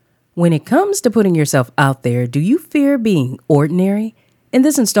When it comes to putting yourself out there, do you fear being ordinary? In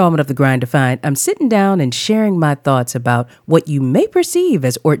this installment of The Grind Defined, I'm sitting down and sharing my thoughts about what you may perceive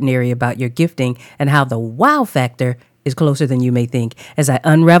as ordinary about your gifting and how the wow factor is closer than you may think as I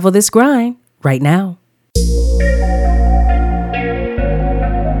unravel this grind right now.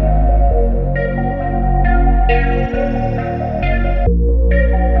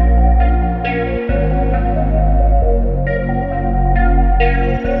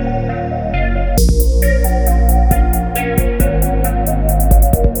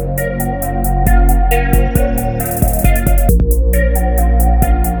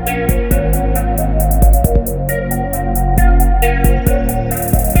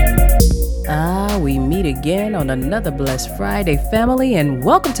 Again on another blessed Friday, family, and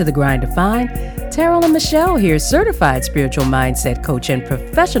welcome to The Grind Defined. Terrell and Michelle here, certified spiritual mindset coach and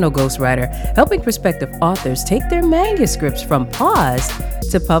professional ghostwriter, helping prospective authors take their manuscripts from pause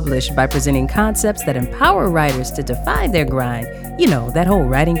to publish by presenting concepts that empower writers to define their grind. You know, that whole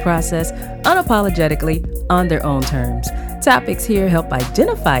writing process, unapologetically, on their own terms. Topics here help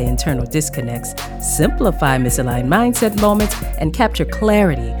identify internal disconnects, simplify misaligned mindset moments, and capture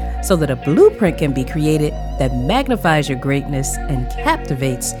clarity so that a blueprint can be created that magnifies your greatness and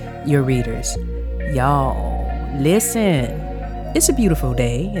captivates your readers. Y'all, listen. It's a beautiful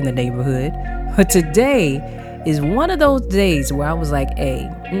day in the neighborhood, but today is one of those days where I was like, hey,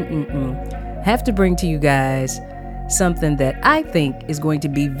 have to bring to you guys something that I think is going to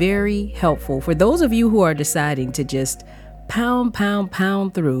be very helpful for those of you who are deciding to just pound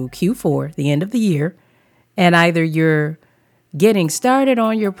through Q4, the end of the year, and either you're getting started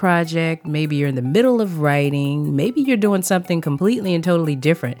on your project, maybe you're in the middle of writing, maybe you're doing something completely and totally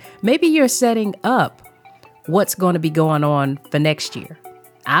different. Maybe you're setting up what's going to be going on for next year.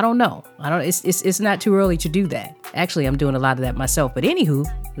 I don't know. It's not too early to do that. Actually, I'm doing a lot of that myself. But anywho,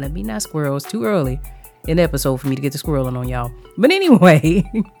 let me not squirrel. It's too early in the episode for me to get to squirreling on y'all. But anyway,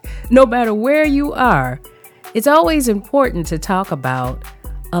 no matter where you are, it's always important to talk about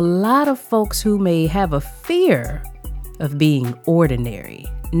a lot of folks who may have a fear of being ordinary.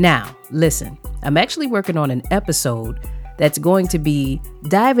 Now, listen, I'm actually working on an episode that's going to be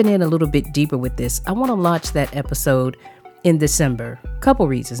diving in a little bit deeper with this. I want to launch that episode in December. Couple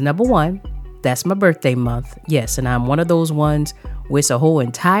reasons. Number one, that's my birthday month. Yes, and I'm one of those ones where it's a whole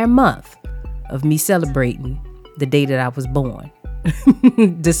entire month of me celebrating the day that I was born.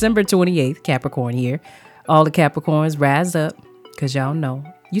 December 28th, Capricorn year. All the Capricorns rise up, because y'all know.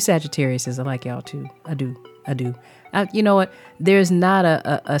 You Sagittariuses, I like y'all too. I do. You know what? There's not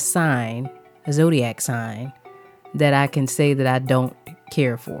a sign, a zodiac sign, that I can say that I don't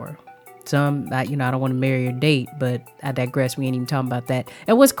care for. Some, I don't want to marry or date, but I digress. We ain't even talking about that.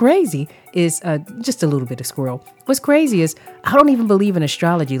 And what's crazy is, just a little bit of squirrel. What's crazy is I don't even believe in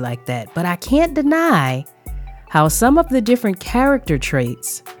astrology like that, but I can't deny how some of the different character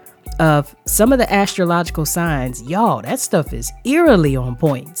traits of some of the astrological signs, y'all, that stuff is eerily on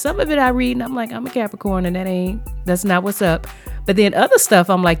point. Some of it I read and I'm like, I'm a Capricorn and that's not what's up. But then other stuff,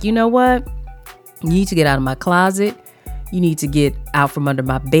 I'm like, you know what? You need to get out of my closet. You need to get out from under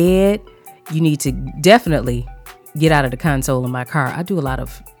my bed. You need to definitely get out of the console of my car. I do a lot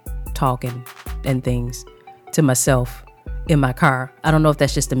of talking and things to myself in my car. I don't know if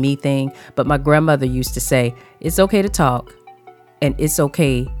that's just a me thing, but my grandmother used to say, it's okay to talk and it's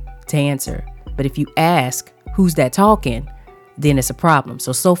okay to answer. But if you ask who's that talking, then it's a problem.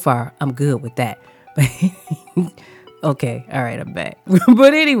 So far, I'm good with that. Okay. All right. I'm back.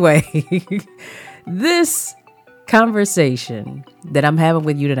 But anyway, this conversation that I'm having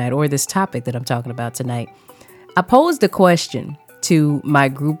with you tonight, or this topic that I'm talking about tonight, I posed a question to my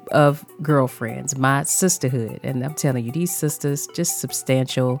group of girlfriends, my sisterhood. And I'm telling you, these sisters, just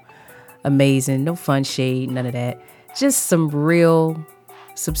substantial, amazing, no fun shade, none of that. Just some real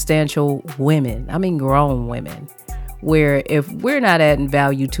substantial women. I mean, grown women, where if we're not adding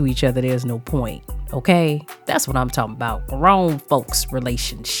value to each other, there's no point. Okay, that's what I'm talking about. Grown folks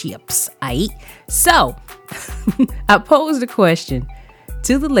relationships. So I posed a question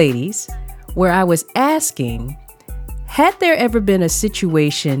to the ladies where I was asking, had there ever been a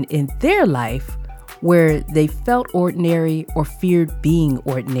situation in their life where they felt ordinary or feared being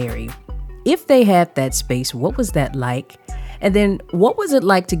ordinary? If they had that space, what was that like? And then what was it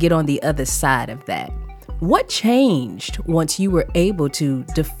like to get on the other side of that? What changed once you were able to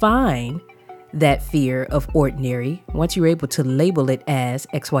define that fear of ordinary, once you were able to label it as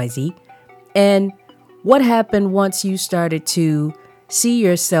XYZ? And what happened once you started to see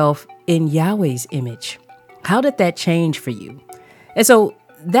yourself in Yahweh's image? How did that change for you? And so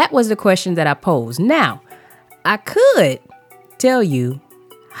that was the question that I posed. Now, I could tell you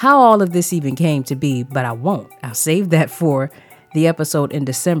how all of this even came to be, but I won't. I'll save that for the episode in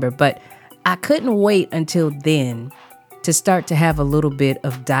December. But I couldn't wait until then to start to have a little bit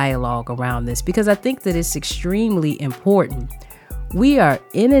of dialogue around this, because I think that it's extremely important. We are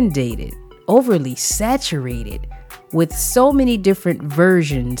inundated, overly saturated with so many different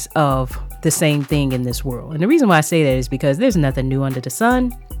versions of the same thing in this world. And the reason why I say that is because there's nothing new under the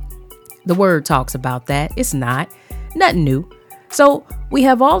sun. The word talks about that. It's nothing new. So we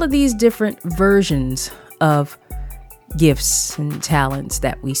have all of these different versions of gifts and talents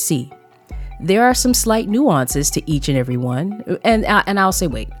that we see. There are some slight nuances to each and every one. And I'll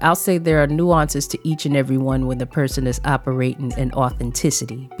say there are nuances to each and every one when the person is operating in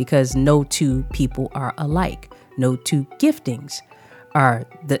authenticity, because no two people are alike. No two giftings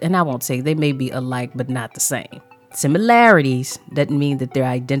and I won't say they may be alike, but not the same. Similarities doesn't mean that they're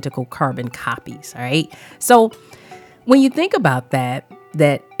identical carbon copies. All right. So when you think about that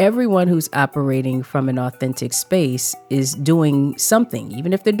everyone who's operating from an authentic space is doing something,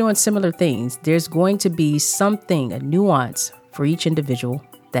 even if they're doing similar things, there's going to be something, a nuance for each individual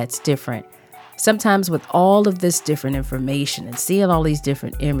that's different. Sometimes with all of this different information and seeing all these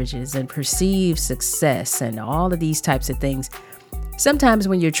different images and perceived success and all of these types of things, sometimes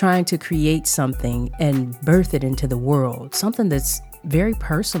when you're trying to create something and birth it into the world, something that's very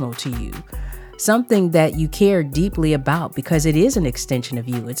personal to you, something that you care deeply about because it is an extension of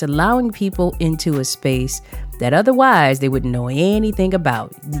you. It's allowing people into a space that otherwise they wouldn't know anything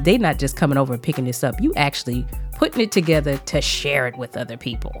about. They're not just coming over and picking this up. You actually putting it together to share it with other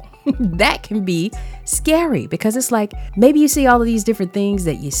people. That can be scary because it's like maybe you see all of these different things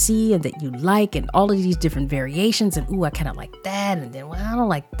that you see and that you like and all of these different variations and ooh, I kind of like that, and then well, I don't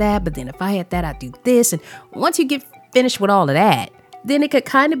like that, but then if I had that, I'd do this. And once you get finished with all of that, then it could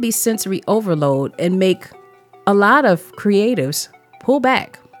kind of be sensory overload and make a lot of creatives pull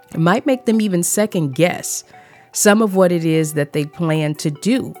back. It might make them even second guess some of what it is that they plan to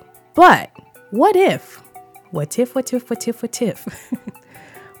do. But what if? What if?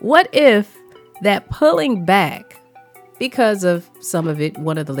 What if that pulling back, because of some of it,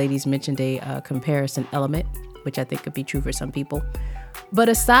 one of the ladies mentioned a comparison element, which I think could be true for some people. But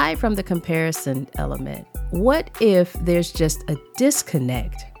aside from the comparison element, what if there's just a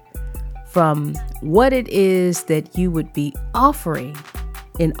disconnect from what it is that you would be offering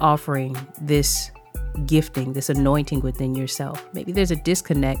in offering this gifting, this anointing within yourself? Maybe there's a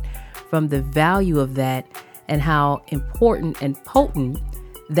disconnect from the value of that and how important and potent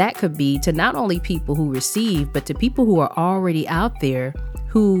that could be to not only people who receive, but to people who are already out there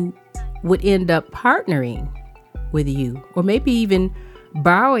who would end up partnering with you, or maybe even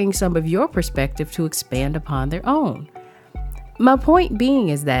borrowing some of your perspective to expand upon their own. My point being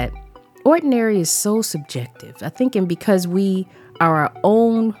is that ordinary is so subjective. I think, and because we are our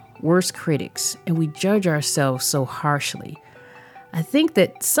own worst critics and we judge ourselves so harshly, I think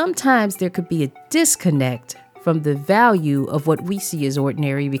that sometimes there could be a disconnect from the value of what we see as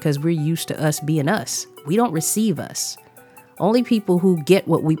ordinary because we're used to us being us. We don't receive us. Only people who get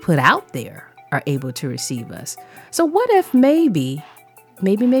what we put out there are able to receive us. So what if maybe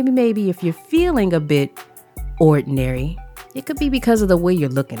if you're feeling a bit ordinary, it could be because of the way you're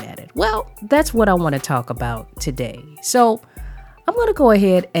looking at it. Well, that's what I want to talk about today. So I'm going to go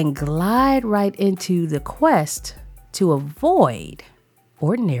ahead and glide right into the quest to avoid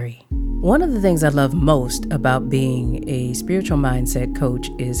ordinary. One of the things I love most about being a spiritual mindset coach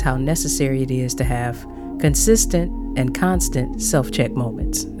is how necessary it is to have consistent and constant self-check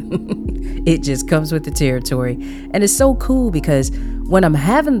moments. It just comes with the territory. And it's so cool because when I'm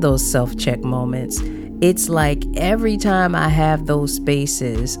having those self-check moments, it's like every time I have those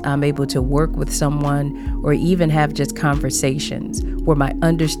spaces, I'm able to work with someone or even have just conversations where my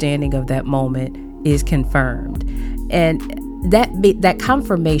understanding of that moment is confirmed. And that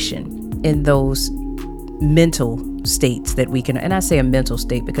confirmation in those mental states that we can, and I say a mental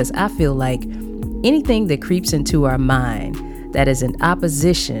state because I feel like anything that creeps into our mind that is in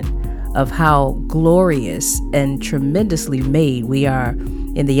opposition of how glorious and tremendously made we are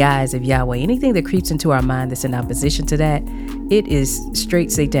in the eyes of Yahweh, anything that creeps into our mind that's in opposition to that, it is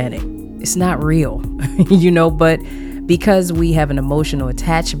straight satanic. It's not real, but because we have an emotional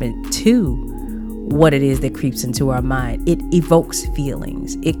attachment to what it is that creeps into our mind, it evokes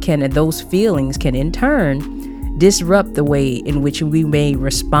feelings. And those feelings can in turn disrupt the way in which we may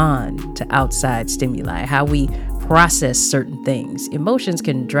respond to outside stimuli, how we process certain things. Emotions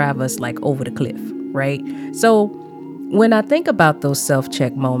can drive us like over the cliff, right? So when I think about those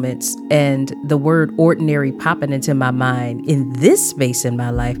self-check moments and the word ordinary popping into my mind in this space in my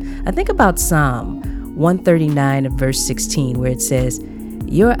life, I think about Psalm 139 and verse 16, where it says,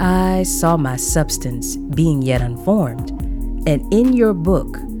 Your eyes saw my substance being yet unformed, and in your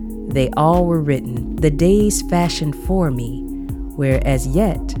book they all were written, the days fashioned for me, where as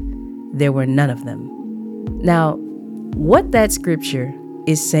yet there were none of them. Now, what that scripture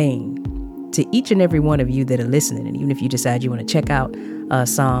is saying to each and every one of you that are listening, and even if you decide you want to check out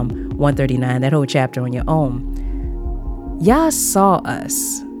Psalm 139, that whole chapter on your own, Yah saw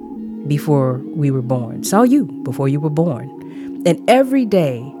us before we were born, saw you before you were born. And every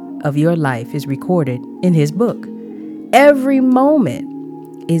day of your life is recorded in his book. Every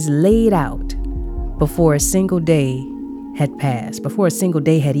moment is laid out before a single day had passed, before a single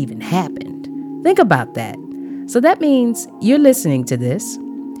day had even happened. Think about that. So that means you're listening to this.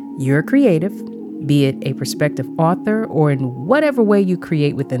 You're a creative, be it a prospective author or in whatever way you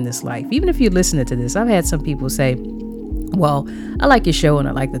create within this life. Even if you're listening to this, I've had some people say, well, I like your show and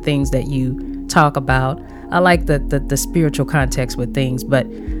I like the things that you talk about. I like the spiritual context with things, but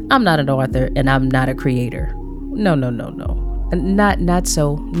I'm not an author and I'm not a creator. No. Not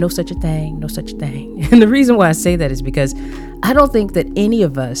so. No such a thing. No such a thing. And the reason why I say that is because I don't think that any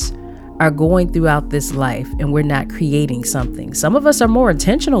of us are going throughout this life and we're not creating something. Some of us are more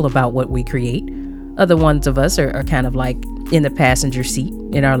intentional about what we create. Other ones of us are kind of like in the passenger seat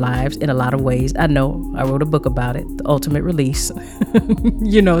in our lives in a lot of ways. I know I wrote a book about it, The Ultimate Release,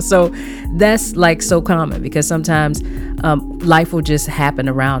 so that's like so common because sometimes life will just happen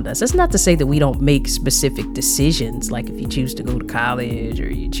around us. That's not to say that we don't make specific decisions, like if you choose to go to college or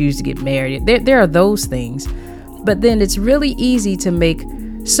you choose to get married, there are those things. But then it's really easy to make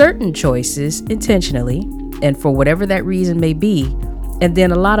certain choices intentionally and for whatever that reason may be. And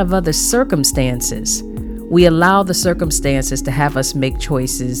then a lot of other circumstances, we allow the circumstances to have us make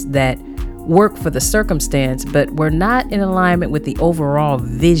choices that work for the circumstance, but we're not in alignment with the overall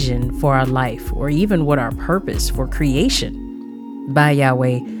vision for our life or even what our purpose for creation by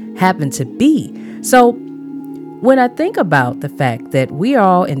Yahweh happened to be. So when I think about the fact that we are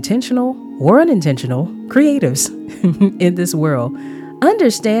all intentional or unintentional creatives in this world,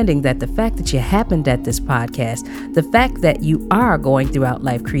 understanding that the fact that you happened at this podcast, the fact that you are going throughout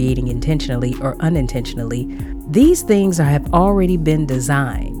life creating intentionally or unintentionally, these things have already been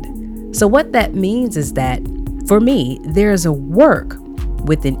designed. So what that means is that for me, there's a work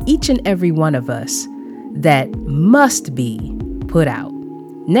within each and every one of us that must be put out.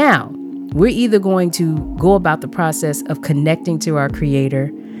 Now, we're either going to go about the process of connecting to our Creator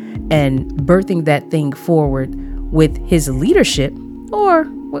and birthing that thing forward with his leadership, or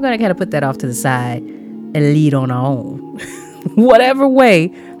we're going to kind of put that off to the side and lead on our own. Whatever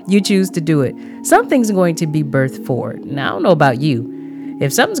way you choose to do it, something's going to be birthed forward. Now, I don't know about you.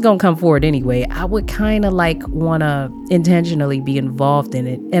 If something's going to come forward anyway, I would kind of like want to intentionally be involved in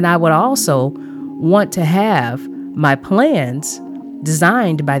it. And I would also want to have my plans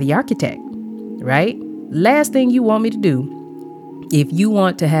designed by the architect, right? Last thing you want me to do, if you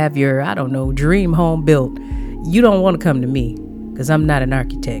want to have your, dream home built, you don't want to come to me. Because I'm not an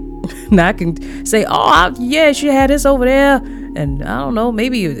architect. Now I can say, you should have this over there. And I don't know,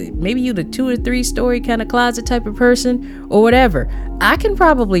 maybe you the 2 or 3 story kind of closet type of person or whatever. I can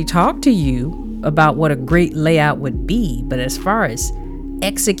probably talk to you about what a great layout would be. But as far as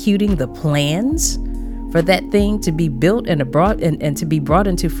executing the plans for that thing to be built and to be brought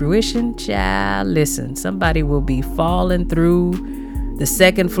into fruition, child, listen, somebody will be falling through the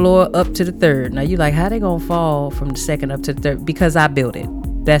second floor up to the third. Now you're like, how they gonna fall from the second up to the third? Because I built it.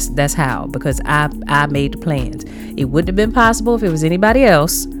 That's how. Because I made the plans. It wouldn't have been possible if it was anybody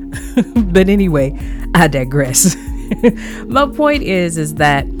else. But anyway, I digress. My point is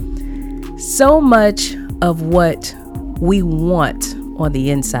that so much of what we want on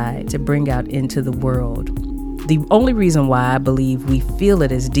the inside to bring out into the world, the only reason why I believe we feel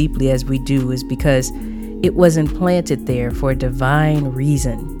it as deeply as we do is because it was implanted there for a divine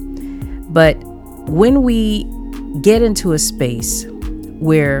reason. But when we get into a space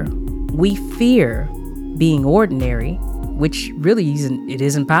where we fear being ordinary, which really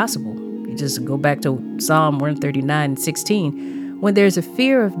isn't possible. You just go back to Psalm 139:16. When there's a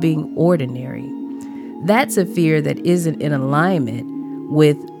fear of being ordinary, that's a fear that isn't in alignment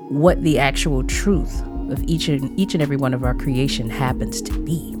with what the actual truth of each and every one of our creation happens to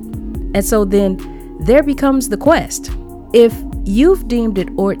be. And so then there becomes the quest. If you've deemed it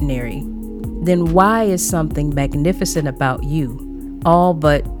ordinary, then why is something magnificent about you all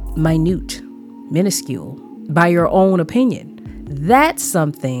but minute, minuscule, by your own opinion? That's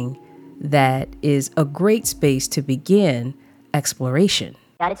something that is a great space to begin exploration.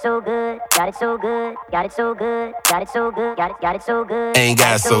 Got it so good, got it so good, got it so good, got it so good, got it so good. Ain't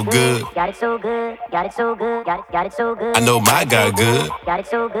got it so good. Got it so good, got it so good, got it so good. I know my God good. Got it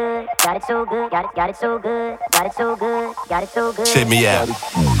so good, got it so good, got it so good, got it so good, got it so good. Check me out.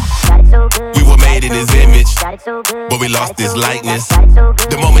 Got it so good. We were made in his image, Got it so good, but we lost his likeness. got it so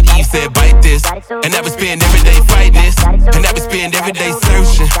good. The moment Eve said bite this, and now we spend every day fighting this, and now we spend every day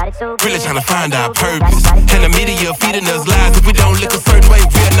searching, really trying to find our purpose. And the media feeding us lies. If we don't look a certain way,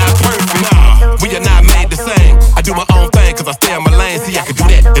 we're not perfect. Nah, we are not made the same. I do my own thing cause I stay in my lane. See, I can do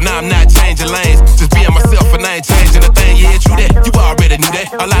that, and I'm not changing lanes. Just being myself and I ain't changing a thing. Yeah, true that, you already knew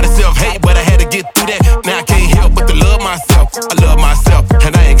that. A lot of self-hate, but I had to get through that. Now I can't help but to love myself. I love myself,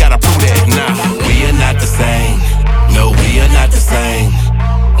 and I ain't gotta prove that. Nah, we are not the same. No, we are not the same.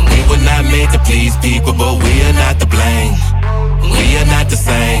 We were not made to please people, but we are not to blame. We are not the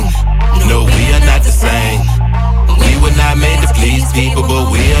same. No, we are not the same. We were not made to please people,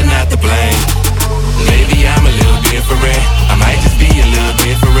 but we are not to blame. Maybe I'm a little different. I might just be a little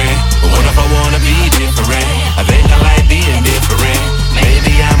different. But what if I wanna be different? I think I like being different.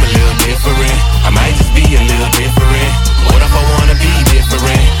 Maybe I'm a little different. I might just be a little different. What if I wanna be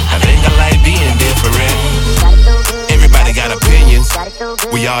different? I think I like being different. Everybody got opinions.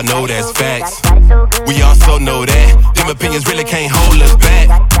 We all know that's facts. We also know that them opinions really can't hold us back.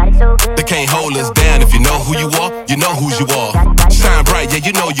 They can't hold us down. If you know who you are, you know who you are. Shine bright, yeah,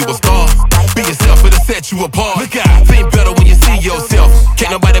 you know you a star. Be yourself, it'll set you apart. Look out, think better when you see yourself.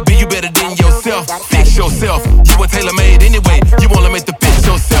 Can't nobody be you better than yourself. Fix yourself, you were tailor-made anyway. You wanna make the fix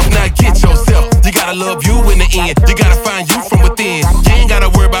yourself, now get yourself. You gotta love you in the end. You gotta find you from within. You ain't gotta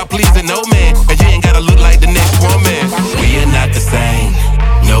worry about pleasing no man, and you ain't gotta look like the next woman. We are not the same.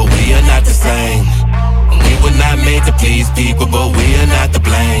 No, we are not the same. We were not made to please people, but we are not to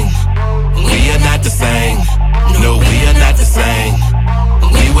blame. We are not the same. No, we are not the same.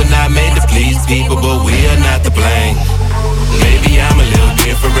 We were not made to please people, but we are not to blame. Maybe I'm a little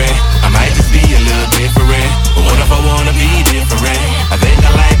different. I might just be a little different. But what if I wanna be different? I think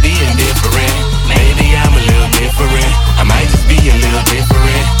I like being different. Maybe I'm a little different. I might just be a little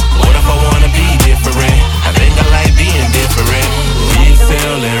different. What if I wanna be different? I think I like being different. We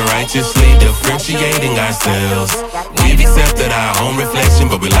excel in righteously differentiating ourselves. We've accepted our own reflection,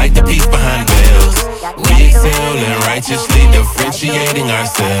 but we like the peace behind veils. We excel in righteously differentiating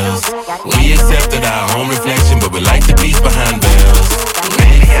ourselves. We accepted our own reflection, but we like the peace behind veils.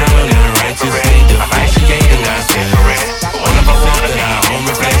 We excel in righteously differentiating ourselves. We accepted our own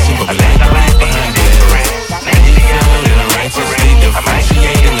reflection, but we like the peace behind veils. We excel in righteously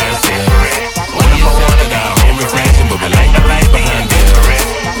differentiating ourselves. We accepted our own reflection, but we like the peace behind veils.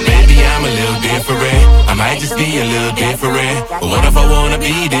 Maybe I'm a little different. I might just be a little different. But what if I wanna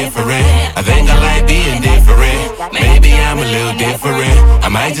be different? I think I like being different. Maybe I'm a little different. I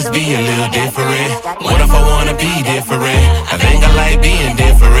might just be a little different. What if I wanna be different? I think I like being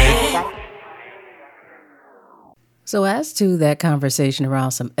different. So as to that conversation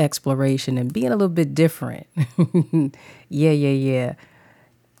around some exploration and being a little bit different. Yeah.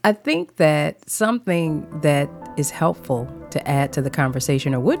 I think that something that is helpful to add to the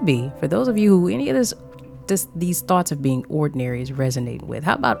conversation, or would be, for those of you who any of these thoughts of being ordinary is resonating with,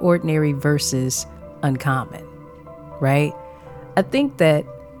 how about ordinary versus uncommon, right? I think that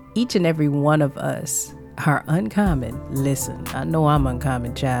each and every one of us are uncommon. Listen, I know I'm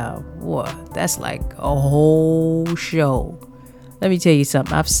uncommon, child. What? That's like a whole show. Let me tell you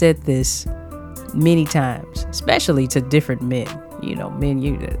something. I've said this many times, especially to different men. You know,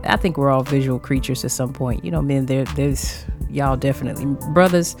 men, I think we're all visual creatures at some point. You know, men, there's y'all definitely.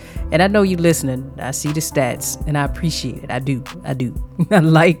 Brothers, and I know you listening. I see the stats and I appreciate it. I do. I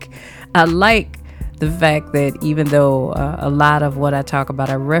like the fact that even though a lot of what I talk about,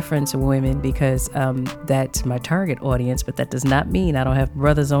 I reference women because that's my target audience, but that does not mean I don't have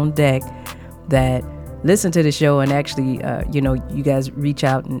brothers on deck that listen to the show and actually, you guys reach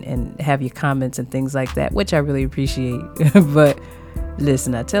out and have your comments and things like that, which I really appreciate. But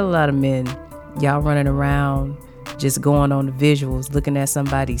listen, I tell a lot of men, y'all running around just going on the visuals, looking at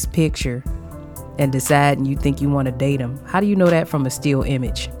somebody's picture and deciding you think you want to date them. How do you know that from a still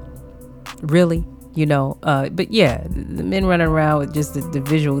image? Really? But yeah, the men running around with just the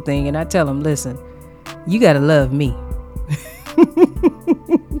visual thing. And I tell them, listen, you got to love me.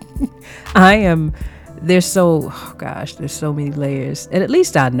 There's so many layers. And at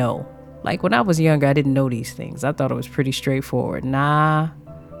least I know. Like when I was younger, I didn't know these things. I thought it was pretty straightforward. Nah,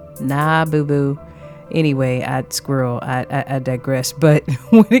 boo-boo. Anyway, I digress. But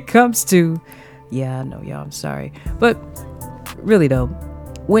when it comes to, I know y'all, I'm sorry. But really though,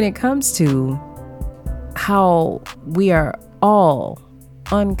 when it comes to how we are all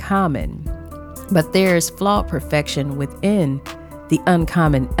uncommon, but there's flawed perfection within the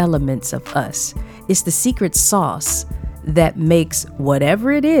uncommon elements of us. It's the secret sauce that makes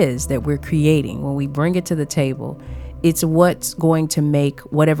whatever it is that we're creating, when we bring it to the table, it's what's going to make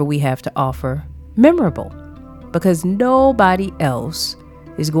whatever we have to offer memorable, because nobody else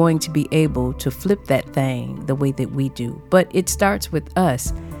is going to be able to flip that thing the way that we do. But it starts with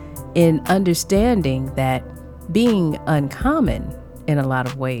us in understanding that being uncommon in a lot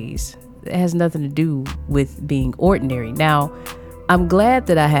of ways, it has nothing to do with being ordinary. Now, I'm glad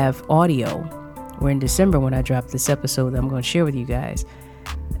that I have audio. We're in December when I drop this episode that I'm going to share with you guys.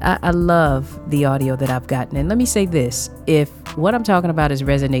 I love the audio that I've gotten. And let me say this, if what I'm talking about is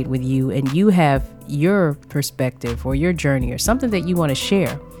resonate with you and you have your perspective or your journey or something that you want to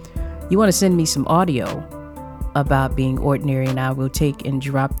share, you want to send me some audio about being ordinary, and I will take and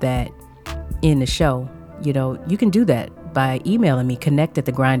drop that in the show. You know, you can do that by emailing me,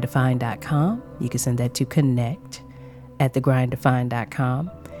 connect@thegrinddefined.com. You can send that to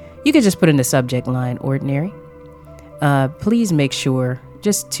connect@thegrinddefined.com. You can just put in the subject line ordinary. Please make sure,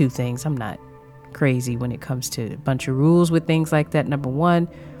 just two things. I'm not crazy when it comes to a bunch of rules with things like that. Number one,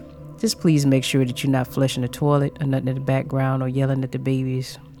 just please make sure that you're not flushing the toilet or nothing in the background or yelling at the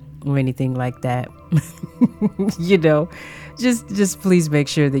babies or anything like that. You know, just please make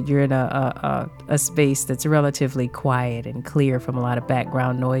sure that you're in a space that's relatively quiet and clear from a lot of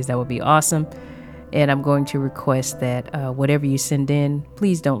background noise. That would be awesome. And I'm going to request that whatever you send in,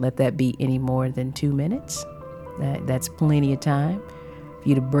 please don't let that be any more than 2 minutes. That's plenty of time for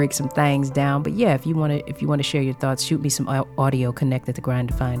you to break some things down. But yeah, if you want to share your thoughts, shoot me some audio,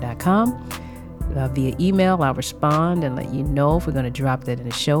 connect@thegrinddefined.com. Via email, I'll respond and let you know if we're going to drop that in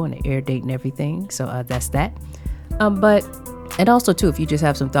the show and the air date and everything. So that's that. And also too, if you just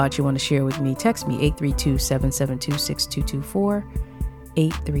have some thoughts you want to share with me, text me 832-772-6224.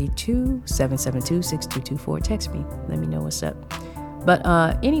 832-772-6224. Text me. Let me know what's up. But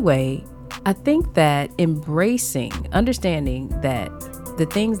anyway, I think that understanding that the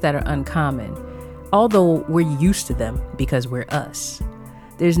things that are uncommon, although we're used to them because we're us,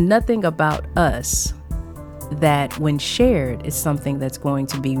 there's nothing about us that when shared is something that's going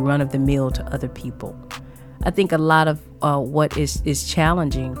to be run of the mill to other people. I think a lot of what is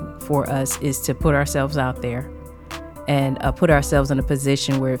challenging for us is to put ourselves out there and put ourselves in a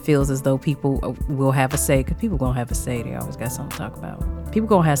position where it feels as though people will have a say, because people going to have a say. They always got something to talk about. People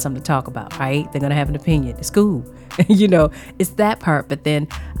going to have something to talk about, right? They're going to have an opinion. It's cool. You know, it's that part. But then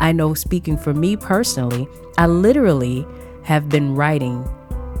I know, speaking for me personally, I literally have been writing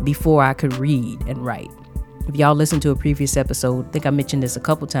before I could read and write. If y'all listen to a previous episode, I think I mentioned this a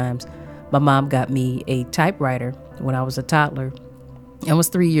couple times. My mom got me a typewriter when I was a toddler. I was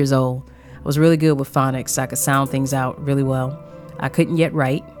 3 years old. I was really good with phonics. I could sound things out really well. I couldn't yet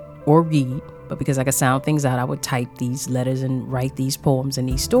write or read, but because I could sound things out, I would type these letters and write these poems and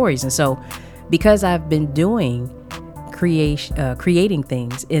these stories. And so because I've been doing creating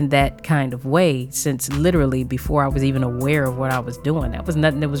things in that kind of way since literally before I was even aware of what I was doing, that was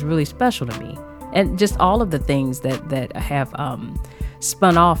nothing that was really special to me. And just all of the things that have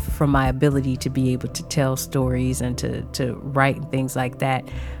spun off from my ability to be able to tell stories and to write and things like that,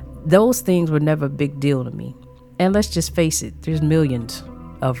 those things were never a big deal to me. And let's just face it, there's millions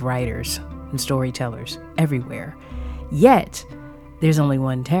of writers and storytellers everywhere. Yet, there's only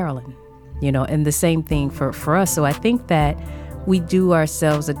one Terrellyn, you know, and the same thing for us. So I think that we do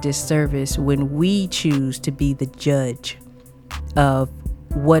ourselves a disservice when we choose to be the judge of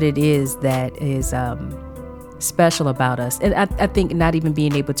what it is that is special about us. And I think not even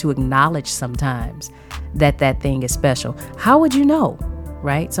being able to acknowledge sometimes that thing is special. How would you know,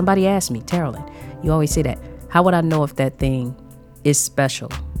 right? Somebody asked me, Terrellyn, you always say that. How would I know if that thing is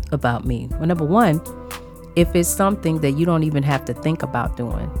special about me? Well, number one, if it's something that you don't even have to think about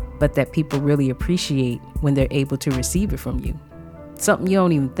doing, but that people really appreciate when they're able to receive it from you. Something you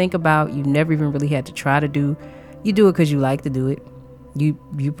don't even think about, you never even really had to try to do. You do it because you like to do it. You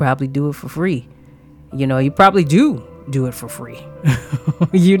probably do it for free. You know, you probably do it for free,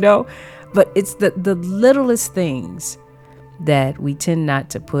 you know, but it's the littlest things that we tend not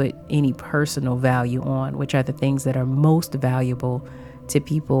to put any personal value on, which are the things that are most valuable to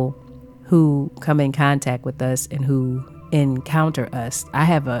people who come in contact with us and who encounter us. I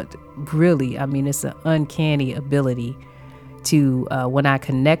have it's an uncanny ability to, when I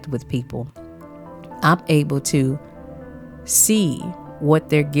connect with people, I'm able to see what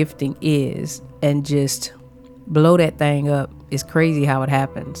their gifting is and just blow that thing up. It's crazy how it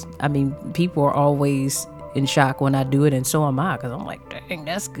happens. I mean, people are always in shock when I do it, and so am I, because I'm like, dang,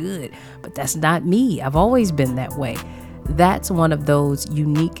 that's good. But that's not me. I've always been that way. that's one of those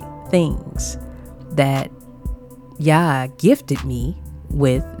unique things that Yah gifted me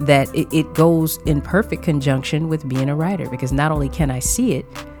with, that it goes in perfect conjunction with being a writer, because not only can I see it,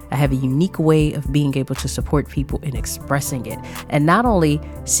 I have a unique way of being able to support people in expressing it, and not only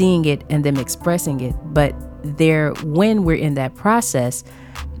seeing it and them expressing it, but when we're in that process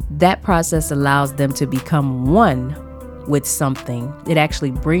allows them to become one with something. It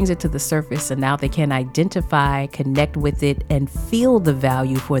actually brings it to the surface, and now they can identify, connect with it, and feel the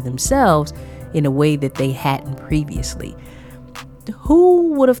value for themselves in a way that they hadn't previously.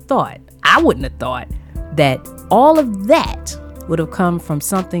 Who would have thought? I wouldn't have thought that all of that would have come from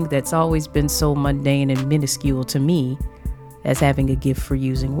something that's always been so mundane and minuscule to me as having a gift for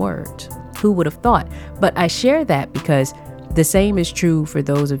using words. Who would have thought? But I share that because the same is true for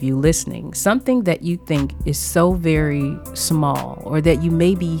those of you listening. Something that you think is so very small, or that you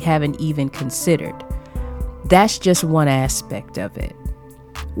maybe haven't even considered, that's just one aspect of it.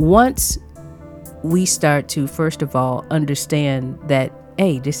 Once we start to, first of all, understand that,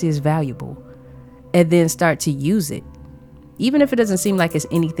 hey, this is valuable, and then start to use it, even if it doesn't seem like it's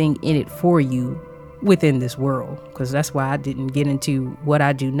anything in it for you within this world, because that's why I didn't get into what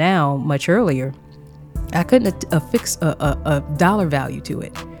I do now much earlier. I couldn't affix a dollar value to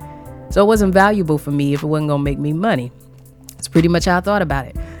it. So it wasn't valuable for me if it wasn't going to make me money. It's pretty much how I thought about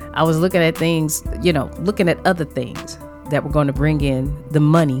it. I was looking at things, looking at other things that were going to bring in the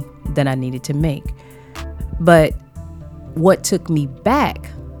money that I needed to make. But what took me back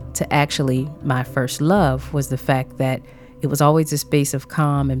to actually my first love was the fact that it was always a space of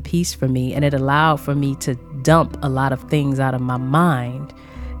calm and peace for me, and it allowed for me to dump a lot of things out of my mind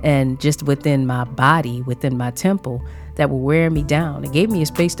and just within my body, within my temple, that were wearing me down. It gave me a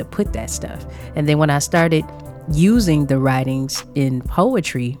space to put that stuff. And then when I started using the writings in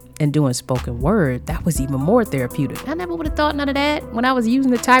poetry and doing spoken word, that was even more therapeutic. I never would have thought none of that when I was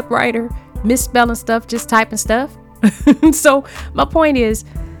using the typewriter, misspelling stuff, just typing stuff. So my point is,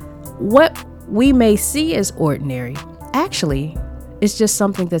 what we may see as ordinary actually is just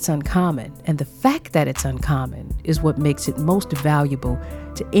something that's uncommon. And the fact that it's uncommon is what makes it most valuable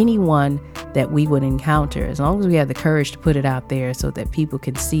to anyone that we would encounter, as long as we have the courage to put it out there so that people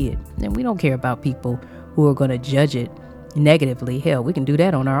can see it. And we don't care about people who are going to judge it negatively. Hell, we can do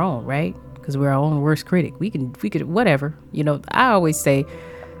that on our own, right? Because we're our own worst critic. We could, whatever. I always say,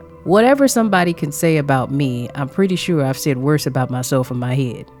 whatever somebody can say about me, I'm pretty sure I've said worse about myself in my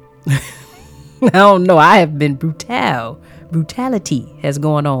head. I don't know. I have been brutality has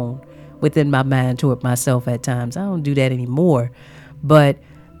gone on within my mind toward myself at times. I don't do that anymore. But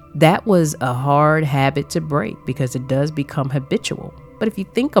that was a hard habit to break, because it does become habitual. But if you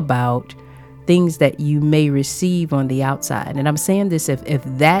think about things that you may receive on the outside, and I'm saying this if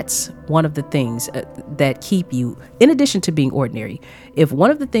that's one of the things that keep you, in addition to being ordinary, if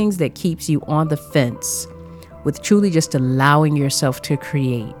one of the things that keeps you on the fence with truly just allowing yourself to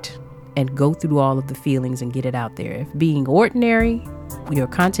create and go through all of the feelings and get it out there, if being ordinary, your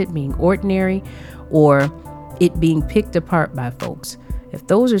content being ordinary, or it being picked apart by folks, if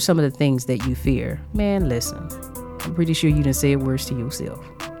those are some of the things that you fear, man, listen, I'm pretty sure you didn't say it worse to yourself.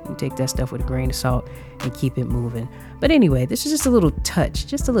 You take that stuff with a grain of salt and keep it moving. But anyway, this is just a little touch,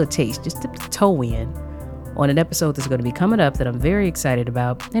 just a little taste, just dip the toe in on an episode that's going to be coming up that I'm very excited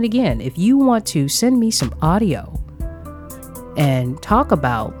about. And again, if you want to send me some audio and talk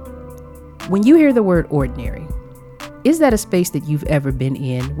about, when you hear the word ordinary, is that a space that you've ever been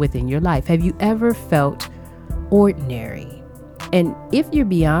in within your life? Have you ever felt ordinary? And if you're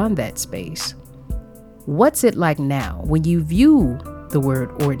beyond that space, what's it like now when you view the word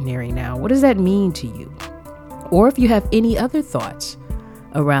ordinary now? What does that mean to you? Or if you have any other thoughts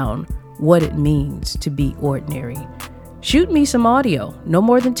around what it means to be ordinary, shoot me some audio, no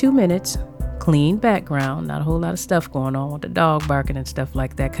more than 2 minutes, clean background, not a whole lot of stuff going on with the dog barking and stuff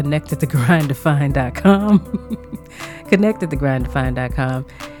like that. Connect@thegrindtofine.com. Connect@thegrindtofine.com.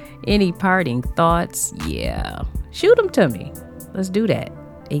 Any parting thoughts? Yeah, shoot them to me. Let's do that.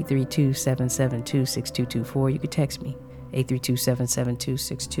 832-772-6224. You could text me.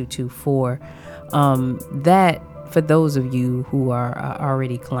 832-772-6224. That, for those of you who are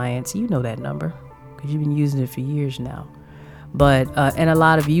already clients, you know that number because you've been using it for years now. But and a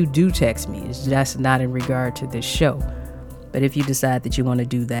lot of you do text me. It's just not in regard to this show. But if you decide that you want to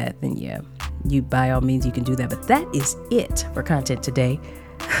do that, then yeah, you by all means you can do that. But that is it for content today.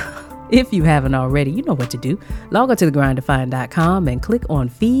 If you haven't already, you know what to do. Log on to thegrinddefine.com and click on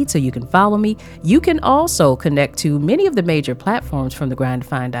feed so you can follow me. You can also connect to many of the major platforms from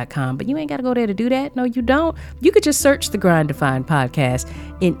thegrinddefine.com, but you ain't got to go there to do that. No, you don't. You could just search the Grind Define podcast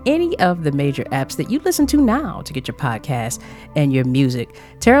in any of the major apps that you listen to now to get your podcast and your music.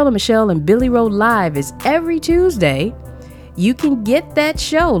 Terrell and Michelle and Billy Roll Live is every Tuesday. You can get that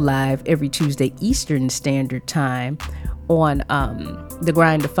show live every Tuesday Eastern Standard Time on the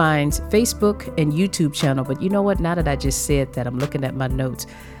Grind Defines Facebook and YouTube channel. But you know what? Now that I just said that, I'm looking at my notes.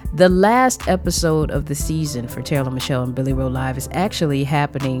 The last episode of the season for Terrell and Michelle and Billy Roll Live is actually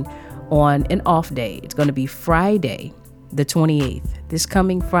happening on an off day. It's going to be Friday, the 28th. This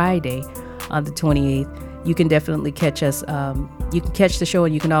coming Friday on the 28th. You can definitely catch us. You can catch the show,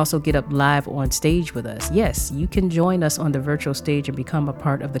 and you can also get up live on stage with us. Yes, you can join us on the virtual stage and become a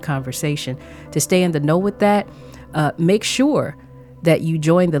part of the conversation. To stay in the know with that, make sure that you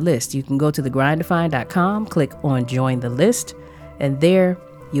join the list. You can go to thegrinddefine.com, click on join the list, and there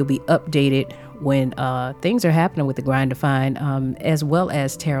you'll be updated when things are happening with the Grind Define, as well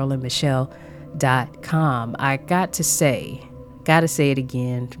as terrellandmichelle.com. I got to say it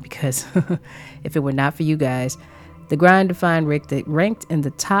again, because if it were not for you guys, the Grind Define ranked in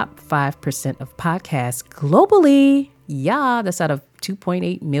the top 5% of podcasts globally. Yeah, that's out of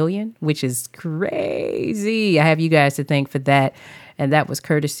 2.8 million, which is crazy. I have you guys to thank for that. And that was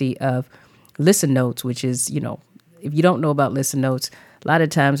courtesy of Listen Notes, which is, if you don't know about Listen Notes, a lot of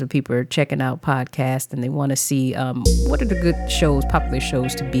times when people are checking out podcasts and they want to see what are the good shows, popular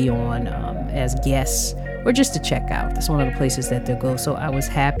shows to be on as guests or just to check out. That's one of the places that they'll go. So I was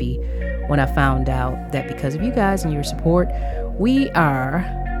happy when I found out that because of you guys and your support, we are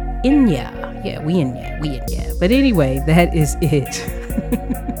in ya. Yeah, we in ya. But anyway, that is it.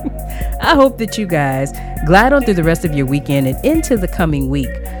 I hope that you guys glide on through the rest of your weekend and into the coming week,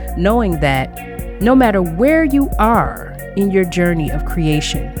 knowing that no matter where you are in your journey of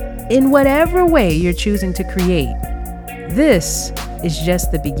creation, in whatever way you're choosing to create, this is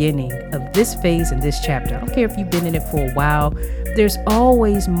just the beginning of this phase and this chapter. I don't care if you've been in it for a while, there's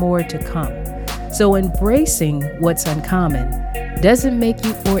always more to come. So embracing what's uncommon doesn't make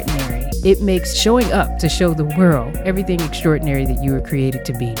you ordinary. It makes showing up to show the world everything extraordinary that you were created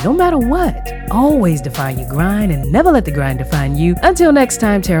to be. No matter what, always define your grind and never let the grind define you. Until next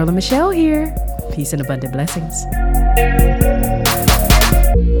time, Terrell and Michelle here. Peace and abundant blessings.